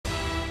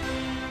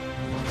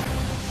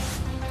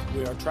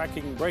We are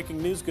tracking breaking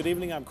news. Good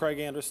evening. I'm Craig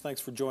Anders. Thanks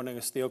for joining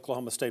us. The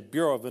Oklahoma State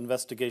Bureau of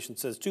Investigation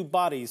says 2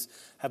 bodies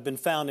have been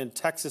found in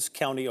Texas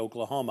County,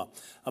 Oklahoma.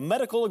 A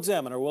medical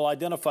examiner will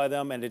identify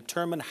them and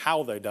determine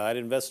how they died.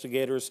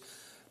 Investigators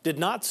did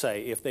not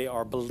say if they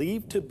are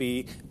believed to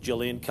be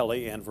Jillian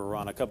Kelly and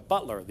Veronica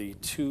Butler, the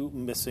 2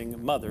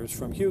 missing mothers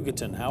from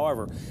Hugoton.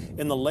 However,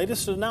 in the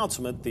latest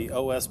announcement, the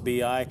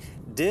OSBI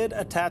did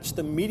attach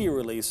the media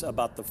release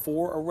about the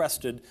 4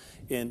 arrested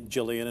in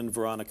Jillian and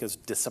Veronica's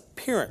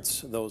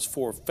disappearance. Those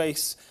 4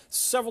 face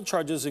several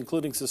charges,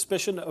 including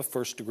suspicion of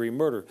first-degree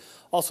murder.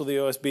 Also, the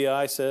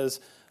OSBI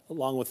says,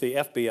 along with the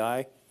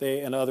FBI,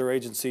 they and other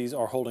agencies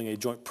are holding a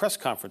joint press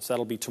conference.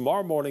 That'll be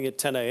tomorrow morning at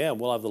 10 a.m.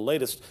 We'll have the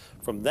latest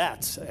from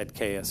that at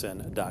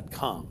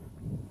ksn.com.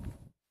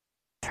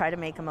 Try to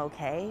make them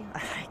okay.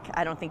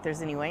 I don't think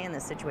there's any way in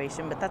this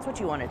situation, but that's what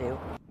you want to do.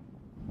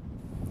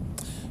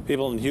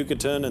 People in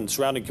Hugoton and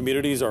surrounding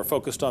communities are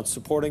focused on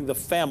supporting the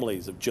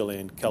families of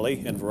Jillian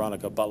Kelly and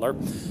Veronica Butler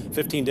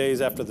 15 days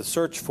after the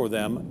search for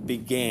them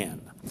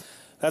began.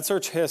 That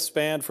search has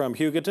spanned from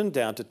Hugoton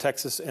down to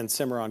Texas and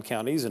Cimarron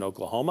counties in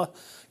Oklahoma.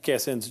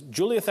 KSN's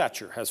Julia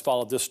Thatcher has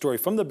followed this story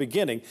from the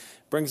beginning,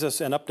 brings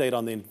us an update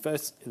on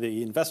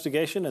the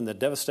investigation and the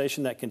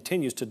devastation that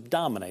continues to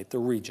dominate the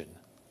region.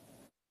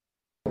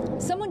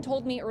 Someone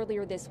told me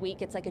earlier this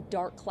week it's like a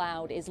dark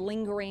cloud is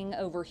lingering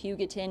over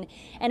Hugoton,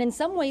 and in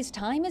some ways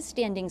time is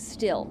standing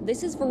still.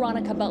 This is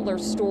Veronica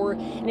Butler's store,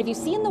 and if you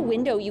see in the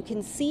window, you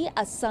can see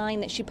a sign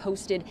that she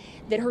posted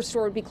that her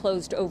store would be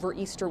closed over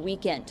Easter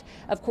weekend.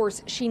 Of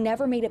course, she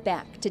never made it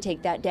back to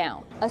take that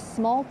down. A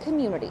small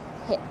community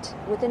hit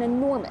with an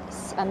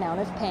enormous amount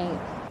of pain.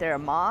 They're a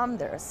mom,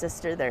 they're a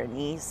sister, they're a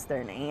niece,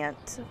 they're an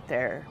aunt,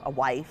 they're a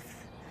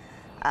wife.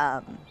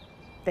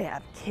 They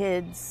have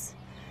kids.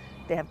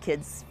 They have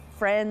kids'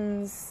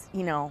 friends.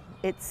 You know,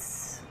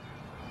 it's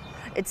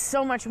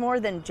so much more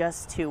than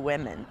just 2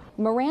 women.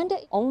 Miranda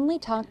only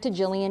talked to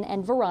Jillian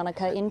and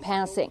Veronica in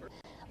passing.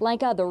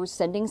 Like others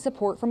sending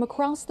support from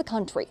across the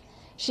country,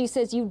 she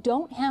says you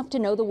don't have to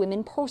know the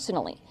women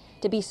personally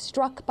to be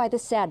struck by the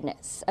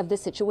sadness of the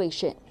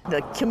situation.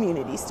 The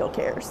community still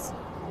cares.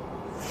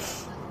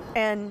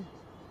 And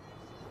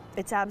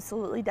it's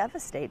absolutely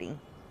devastating.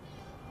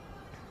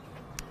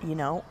 You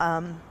know,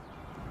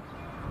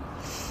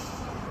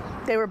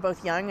 they were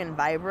both young and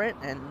vibrant,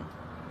 and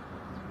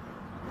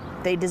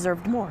they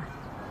deserved more.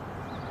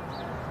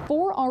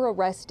 4 are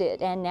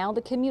arrested, and now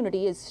the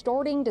community is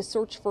starting to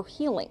search for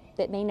healing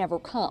that may never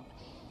come,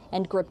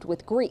 and gripped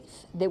with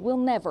grief that will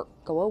never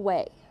go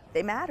away.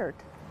 They mattered.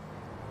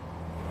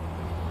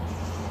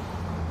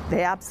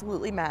 They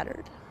absolutely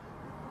mattered,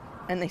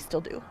 and they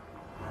still do.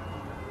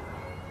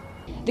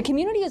 The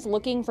community is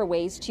looking for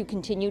ways to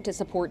continue to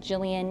support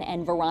Jillian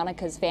and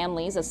Veronica's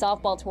families. A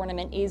softball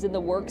tournament is in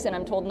the works, and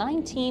I'm told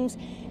 9 teams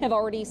have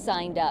already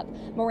signed up.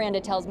 Miranda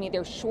tells me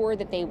they're sure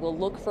that they will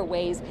look for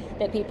ways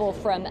that people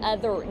from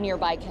other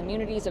nearby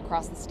communities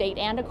across the state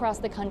and across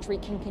the country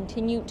can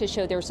continue to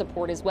show their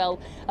support as well.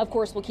 Of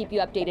course, we'll keep you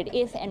updated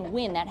if and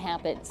when that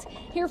happens.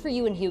 Here for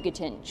you in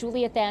Hugoton,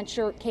 Julia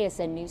Thatcher,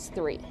 KSN News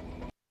 3.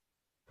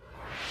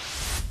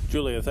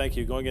 Julia, thank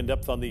you. Going in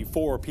depth on the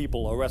 4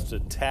 people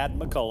arrested. Tad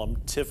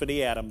McCullum,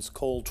 Tiffany Adams,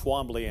 Cole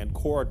Twombly, and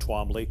Cora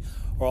Twombly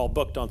are all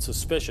booked on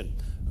suspicion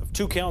of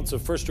 2 counts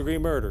of first-degree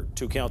murder,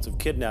 2 counts of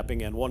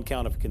kidnapping, and 1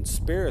 count of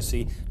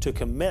conspiracy to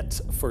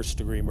commit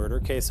first-degree murder.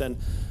 KSN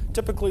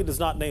typically does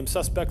not name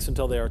suspects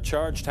until they are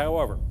charged.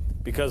 However,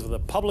 because of the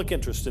public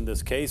interest in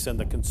this case and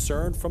the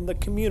concern from the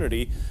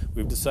community,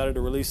 we've decided to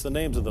release the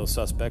names of those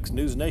suspects.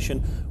 News Nation,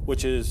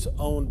 which is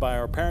owned by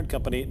our parent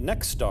company,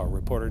 Nexstar,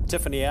 reported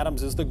Tiffany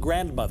Adams is the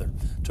grandmother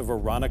to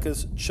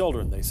Veronica's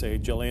children. They say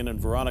Jillian and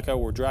Veronica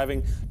were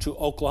driving to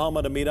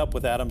Oklahoma to meet up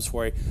with Adams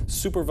for a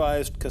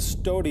supervised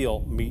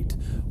custodial meet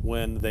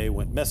when they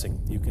went missing.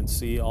 You can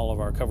see all of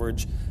our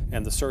coverage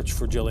and the search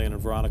for Jillian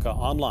and Veronica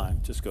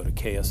online. Just go to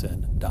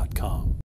ksn.com.